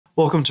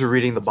Welcome to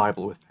Reading the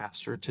Bible with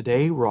Pastor.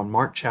 Today we're on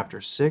Mark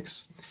chapter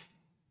 6.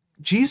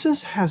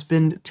 Jesus has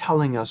been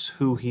telling us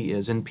who he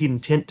is and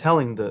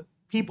telling the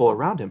people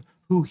around him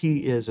who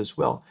he is as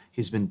well.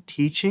 He's been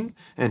teaching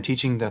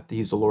that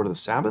he's the Lord of the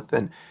Sabbath,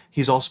 and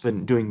he's also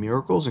been doing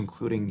miracles,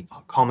 including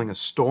calming a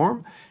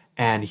storm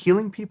and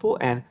healing people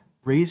and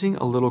raising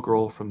a little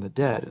girl from the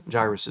dead,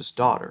 Jairus'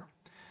 daughter.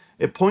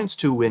 It points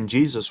to when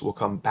Jesus will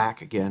come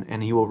back again,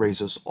 and he will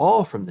raise us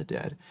all from the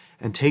dead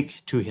and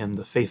take to him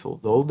the faithful,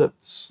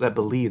 those that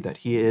believe that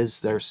he is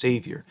their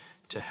Savior,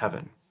 to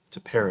heaven, to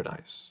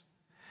paradise.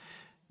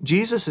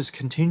 Jesus is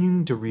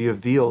continuing to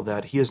reveal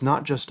that he is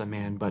not just a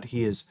man, but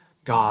he is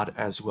God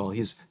as well.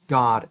 He is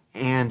God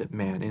and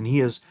man, and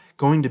he is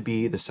going to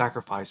be the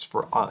sacrifice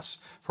for us,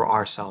 for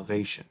our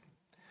salvation.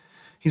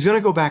 He's going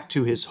to go back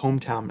to his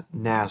hometown,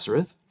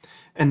 Nazareth,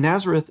 and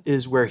Nazareth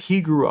is where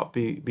he grew up,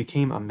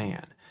 became a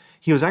man.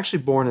 He was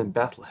actually born in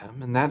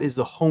Bethlehem, and that is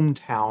the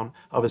hometown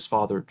of his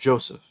father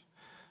Joseph.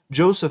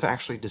 Joseph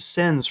actually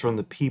descends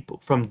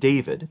from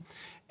David,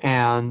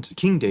 and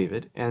King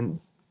David, and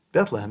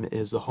Bethlehem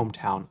is the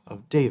hometown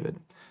of David.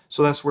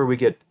 So that's where we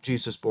get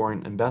Jesus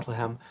born in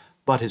Bethlehem,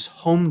 but his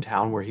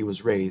hometown where he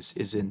was raised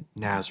is in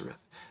Nazareth,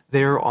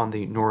 there on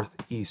the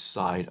northeast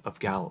side of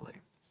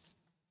Galilee.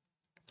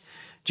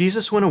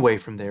 Jesus went away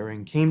from there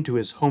and came to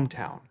his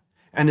hometown,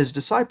 and his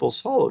disciples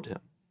followed him.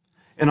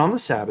 And on the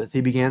Sabbath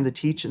he began to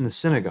teach in the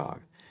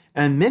synagogue,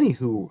 and many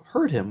who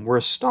heard him were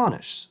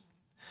astonished.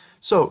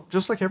 So,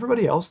 just like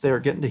everybody else, they are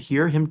getting to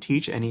hear him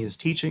teach, and he is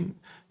teaching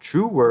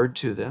true word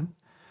to them,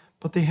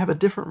 but they have a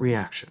different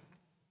reaction.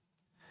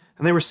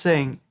 And they were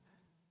saying,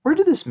 "Where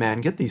did this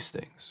man get these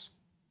things?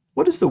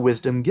 What is the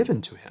wisdom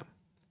given to him?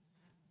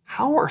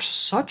 How are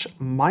such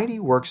mighty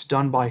works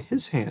done by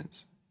his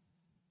hands?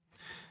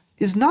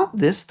 Is not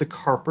this the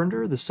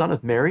carpenter, the son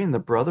of Mary, and the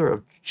brother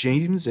of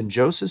James and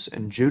Joseph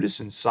and Judas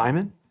and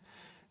Simon?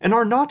 And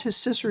are not his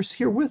sisters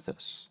here with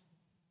us?"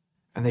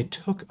 And they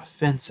took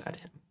offense at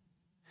him.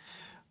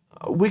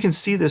 We can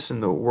see this in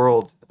the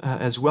world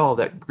as well,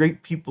 that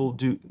great people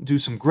do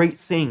some great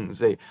things.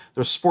 They're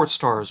sports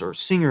stars or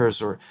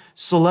singers or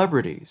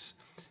celebrities.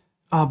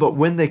 But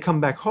when they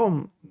come back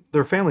home,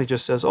 their family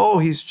just says, "Oh,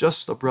 he's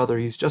just a brother,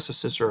 he's just a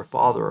sister, a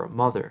father, or a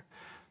mother."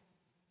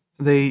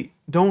 They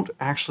don't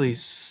actually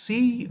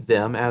see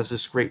them as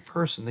this great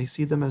person. They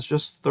see them as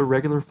just the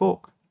regular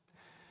folk.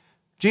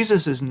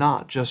 Jesus is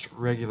not just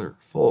regular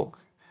folk.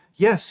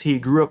 Yes, he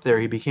grew up there,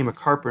 he became a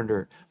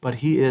carpenter, but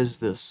he is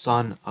the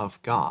Son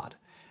of God,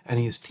 and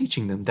he is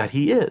teaching them that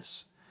he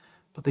is.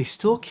 But they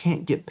still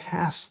can't get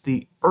past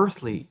the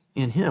earthly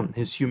in him,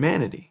 his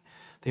humanity.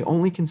 They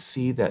only can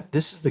see that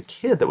this is the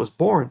kid that was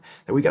born,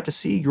 that we got to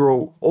see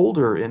grow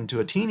older into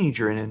a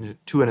teenager and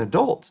into an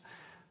adult.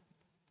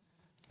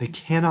 They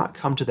cannot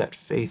come to that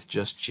faith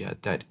just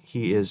yet, that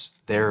he is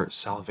their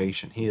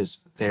salvation. He is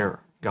their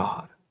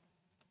God.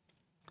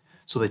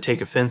 So they take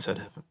offense at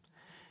him.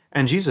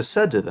 And Jesus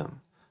said to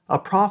them, "A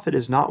prophet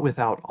is not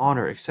without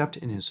honor except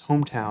in his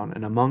hometown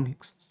and among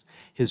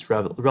his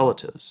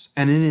relatives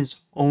and in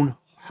his own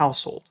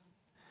household."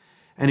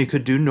 And he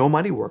could do no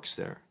mighty works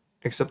there,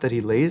 except that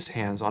he laid his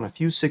hands on a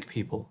few sick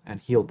people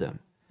and healed them.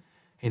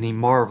 And he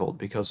marveled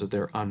because of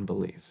their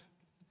unbelief.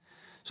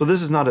 So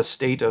this is not a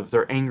state of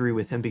they're angry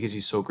with him because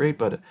he's so great,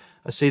 but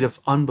a state of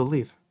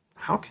unbelief.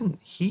 How can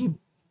he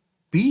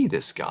be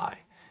this guy?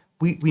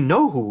 We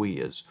know who he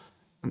is.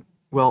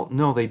 Well,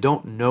 no, they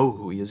don't know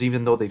who he is,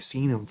 even though they've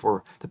seen him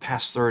for the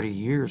past 30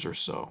 years or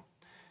so.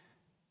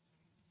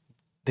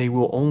 They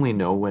will only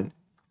know when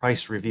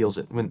Christ reveals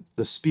it, when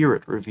the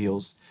Spirit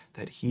reveals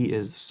that he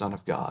is the Son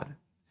of God.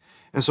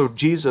 And so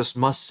Jesus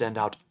must send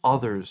out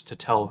others to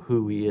tell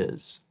who he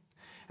is.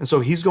 And so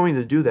he's going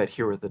to do that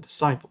here with the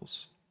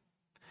disciples.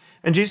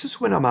 And Jesus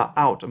went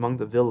out among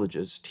the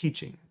villages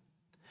teaching.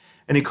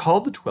 And he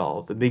called the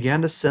 12 and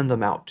began to send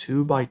them out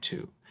 2 by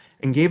 2,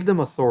 and gave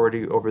them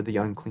authority over the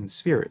unclean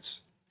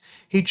spirits.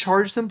 He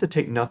charged them to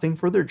take nothing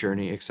for their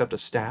journey except a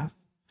staff,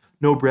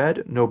 no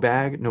bread, no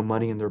bag, no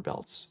money in their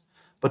belts,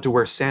 but to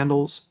wear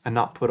sandals and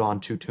not put on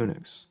 2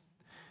 tunics.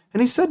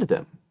 And he said to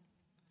them,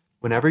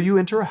 "Whenever you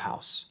enter a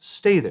house,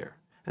 stay there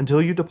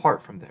until you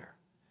depart from there.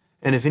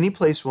 And if any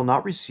place will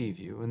not receive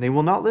you, and they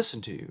will not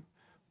listen to you,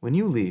 when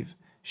you leave,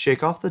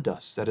 shake off the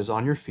dust that is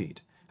on your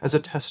feet as a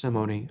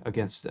testimony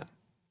against them."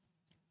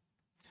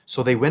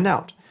 So they went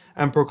out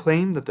and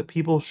proclaimed that the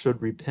people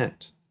should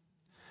repent.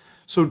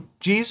 So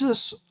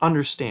Jesus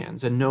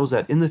understands and knows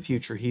that in the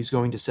future he's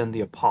going to send the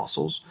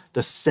apostles,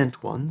 the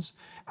sent ones,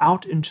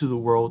 out into the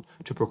world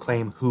to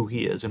proclaim who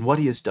he is and what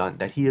he has done,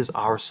 that he is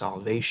our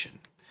salvation.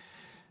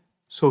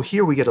 So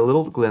here we get a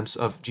little glimpse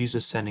of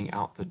Jesus sending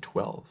out the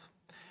 12.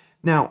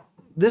 Now,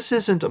 this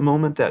isn't a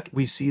moment that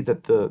we see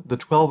that the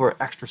 12 are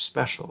extra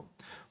special.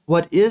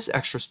 What is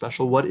extra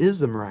special, what is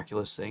the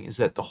miraculous thing, is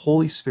that the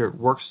Holy Spirit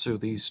works through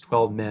these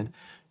 12 men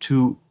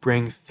to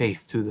bring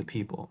faith to the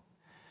people.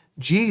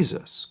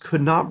 Jesus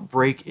could not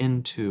break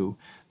into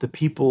the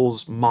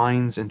people's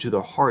minds and to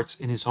their hearts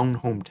in his own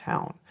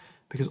hometown,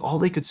 because all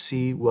they could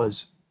see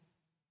was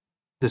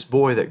this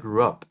boy that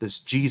grew up, this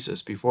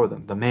Jesus before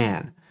them, the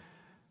man.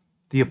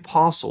 The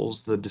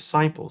apostles, the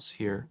disciples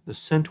here, the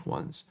sent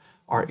ones,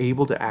 are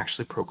able to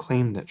actually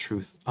proclaim that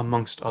truth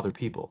amongst other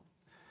people.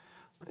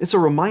 It's a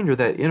reminder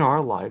that in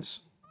our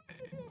lives,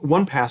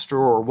 one pastor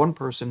or one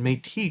person may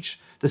teach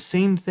the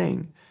same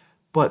thing,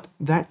 but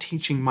that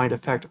teaching might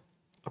affect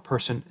a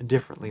person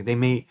differently. They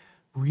may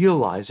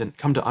realize and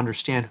come to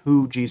understand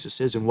who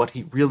Jesus is and what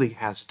he really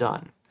has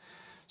done.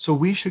 So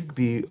we should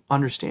be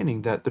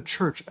understanding that the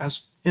church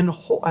as a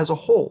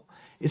whole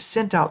is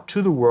sent out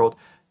to the world,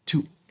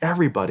 to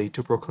everybody,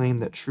 to proclaim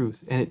that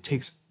truth. And it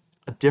takes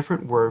a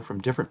different word from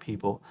different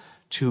people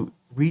to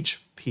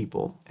reach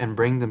people and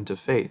bring them to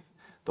faith.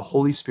 The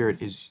Holy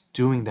Spirit is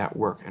doing that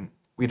work, and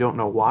we don't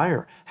know why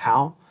or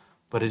how,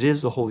 but it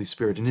is the Holy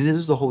Spirit, and it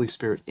is the Holy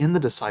Spirit in the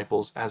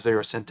disciples as they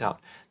are sent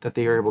out that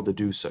they are able to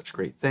do such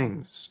great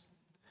things.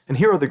 And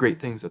here are the great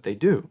things that they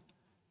do.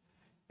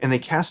 And they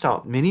cast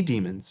out many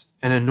demons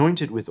and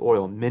anointed with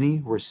oil many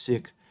who were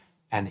sick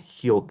and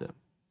healed them.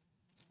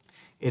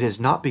 It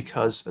is not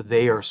because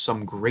they are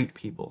some great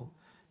people.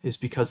 It is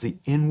because the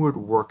inward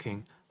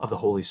working of the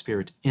Holy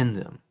Spirit in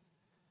them.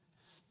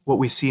 What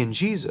we see in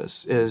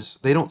Jesus is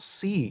they don't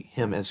see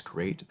him as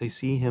great. They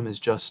see him as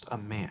just a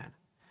man.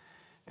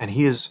 And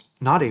he is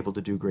not able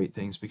to do great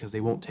things because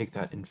they won't take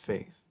that in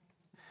faith.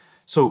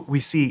 So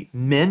we see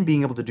men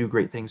being able to do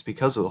great things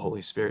because of the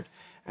Holy Spirit.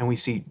 And we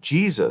see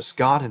Jesus,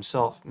 God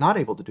himself, not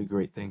able to do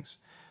great things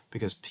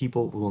because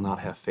people will not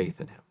have faith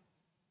in him.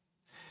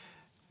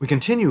 We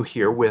continue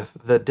here with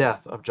the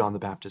death of John the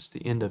Baptist,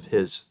 the end of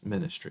his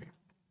ministry.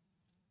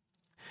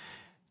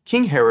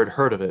 King Herod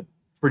heard of it,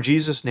 for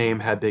Jesus' name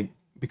had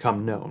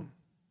become known.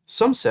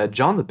 Some said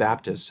John the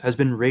Baptist has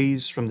been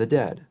raised from the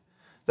dead.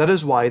 That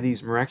is why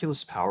these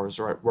miraculous powers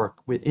are at work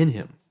within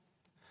him.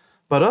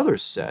 But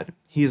others said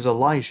he is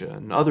Elijah,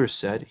 and others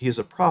said he is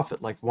a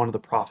prophet like one of the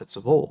prophets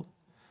of old.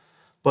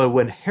 But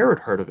when Herod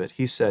heard of it,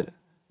 he said,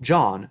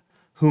 John,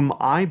 whom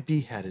I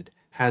beheaded,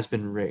 has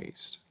been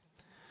raised.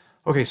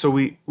 Okay, so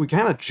we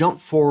kind of jump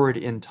forward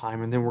in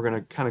time, and then we're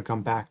going to kind of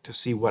come back to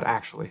see what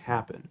actually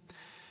happened.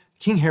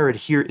 King Herod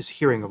here is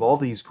hearing of all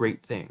these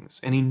great things,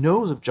 and he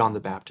knows of John the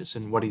Baptist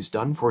and what he's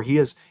done, for he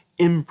has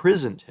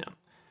imprisoned him.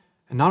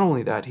 And not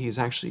only that, he has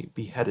actually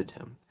beheaded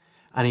him.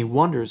 And he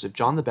wonders if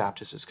John the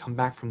Baptist has come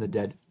back from the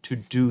dead to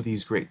do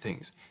these great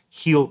things,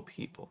 heal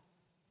people.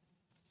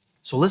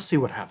 So let's see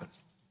what happened.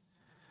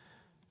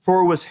 For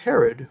it was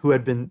Herod who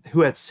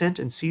had sent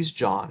and seized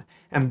John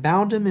and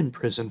bound him in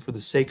prison for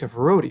the sake of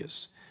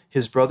Herodias,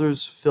 his brother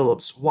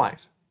Philip's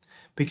wife,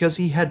 because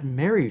he had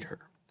married her.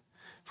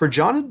 For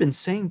John had been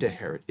saying to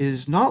Herod, It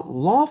is not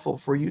lawful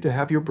for you to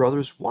have your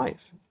brother's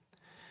wife.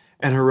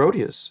 And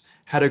Herodias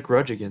had a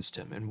grudge against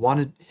him and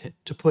wanted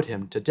to put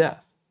him to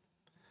death.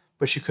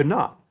 But she could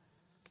not,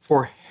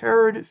 for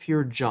Herod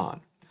feared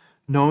John,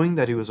 knowing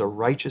that he was a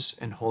righteous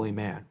and holy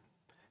man,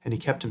 and he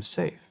kept him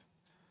safe.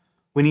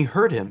 When he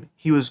heard him,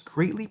 he was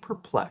greatly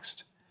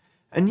perplexed,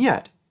 and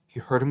yet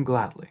he heard him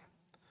gladly.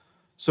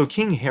 So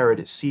King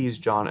Herod sees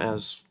John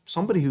as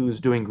somebody who is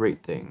doing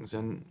great things,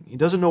 and he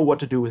doesn't know what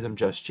to do with him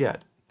just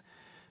yet.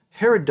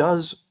 John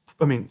does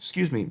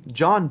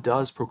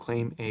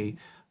proclaim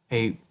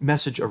a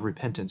message of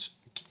repentance.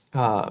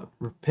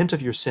 Repent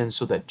of your sins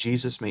so that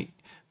Jesus may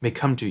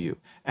come to you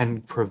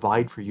and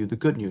provide for you the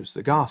good news,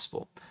 the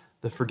gospel,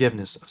 the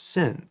forgiveness of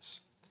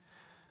sins.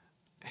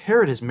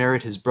 Herod has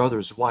married his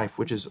brother's wife,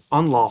 which is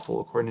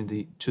unlawful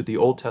according to the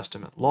Old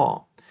Testament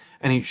law,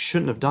 and he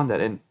shouldn't have done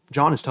that. And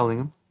John is telling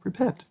him,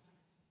 repent.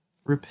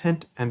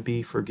 Repent and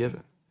be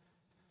forgiven.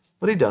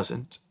 But he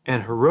doesn't,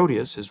 and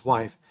Herodias, his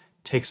wife,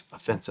 takes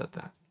offense at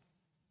that.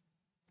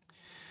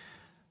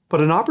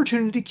 But an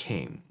opportunity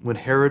came when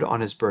Herod on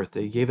his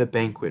birthday gave a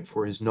banquet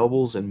for his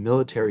nobles and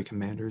military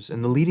commanders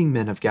and the leading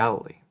men of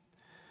Galilee.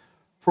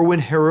 For when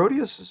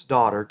Herodias'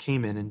 daughter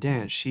came in and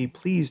danced, she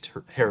pleased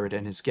Herod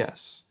and his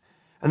guests.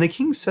 And the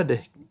king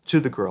said to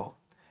the girl,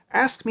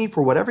 Ask me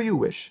for whatever you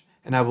wish,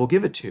 and I will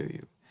give it to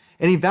you.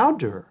 And he vowed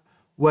to her,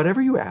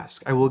 Whatever you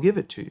ask, I will give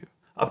it to you,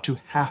 up to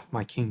half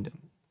my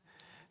kingdom.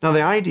 Now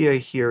the idea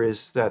here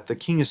is that the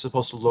king is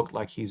supposed to look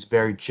like he's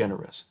very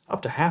generous,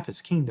 up to half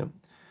his kingdom.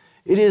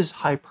 It is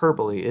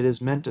hyperbole. It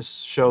is meant to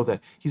show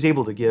that he's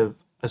able to give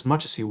as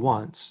much as he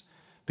wants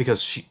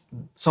because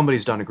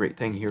somebody's done a great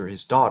thing here,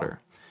 his daughter.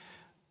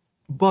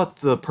 But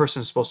the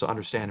person is supposed to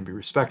understand and be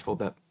respectful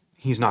that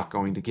he's not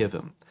going to give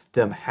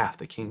them half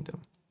the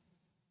kingdom.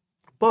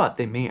 But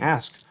they may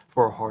ask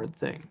for a hard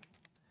thing.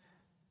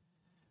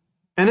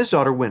 And his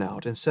daughter went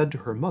out and said to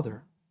her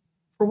mother,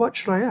 For what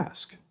should I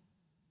ask?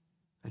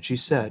 And she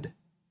said,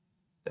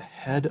 The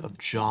head of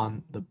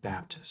John the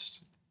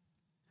Baptist.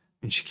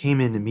 And she came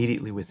in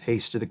immediately with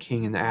haste to the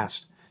king and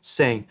asked,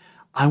 saying,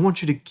 I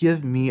want you to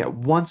give me at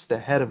once the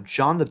head of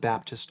John the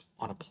Baptist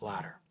on a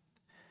platter.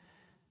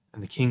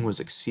 And the king was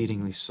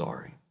exceedingly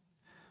sorry.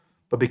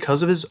 But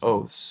because of his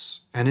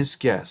oaths and his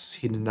guests,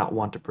 he did not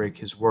want to break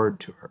his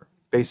word to her.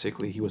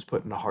 Basically, he was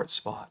put in a hard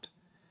spot.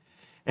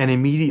 And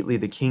immediately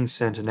the king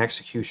sent an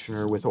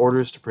executioner with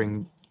orders to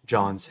bring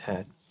John's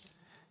head.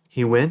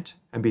 He went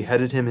and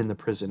beheaded him in the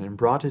prison and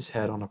brought his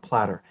head on a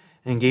platter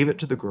and gave it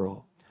to the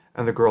girl,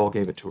 and the girl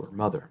gave it to her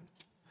mother.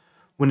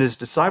 When his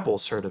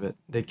disciples heard of it,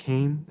 they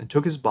came and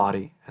took his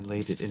body and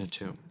laid it in a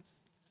tomb.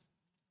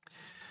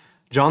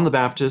 John the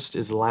Baptist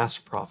is the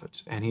last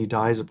prophet, and he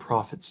dies a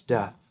prophet's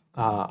death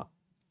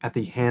at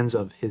the hands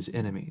of his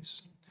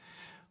enemies.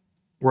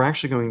 We're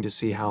actually going to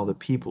see how the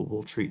people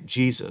will treat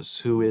Jesus,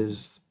 who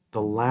is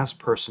the last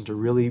person to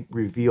really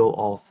reveal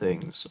all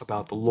things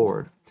about the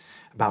Lord,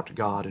 about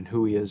God and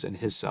who he is and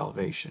his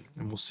salvation.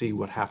 And we'll see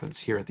what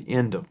happens here at the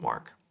end of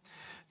Mark.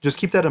 Just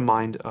keep that in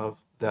mind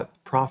of that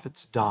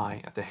prophets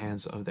die at the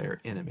hands of their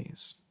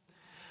enemies.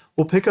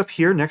 We'll pick up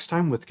here next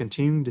time with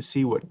continuing to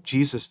see what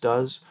Jesus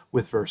does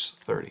with verse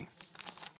 30.